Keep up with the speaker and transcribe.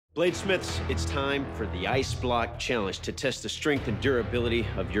Bladesmiths, it's time for the Ice Block Challenge to test the strength and durability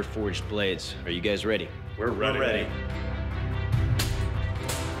of your forged blades. Are you guys ready? We're ready.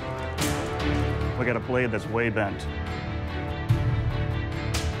 We got a blade that's way bent.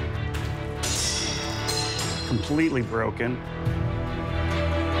 Completely broken.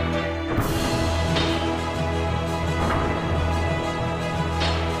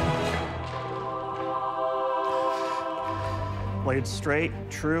 Blade straight,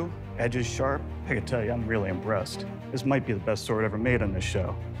 true, edges sharp. I can tell you, I'm really impressed. This might be the best sword ever made on this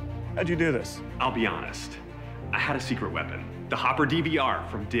show. How'd you do this? I'll be honest. I had a secret weapon, the Hopper DVR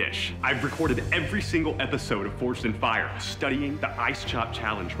from Dish. I've recorded every single episode of Forged in Fire, studying the Ice Chop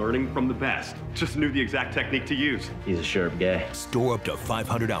Challenge, learning from the best. Just knew the exact technique to use. He's a sharp guy. Store up to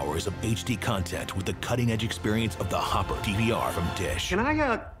 500 hours of HD content with the cutting-edge experience of the Hopper DVR from Dish. Can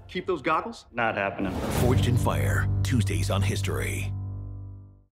I, keep those goggles? Not happening. Forged in Fire, Tuesdays on History.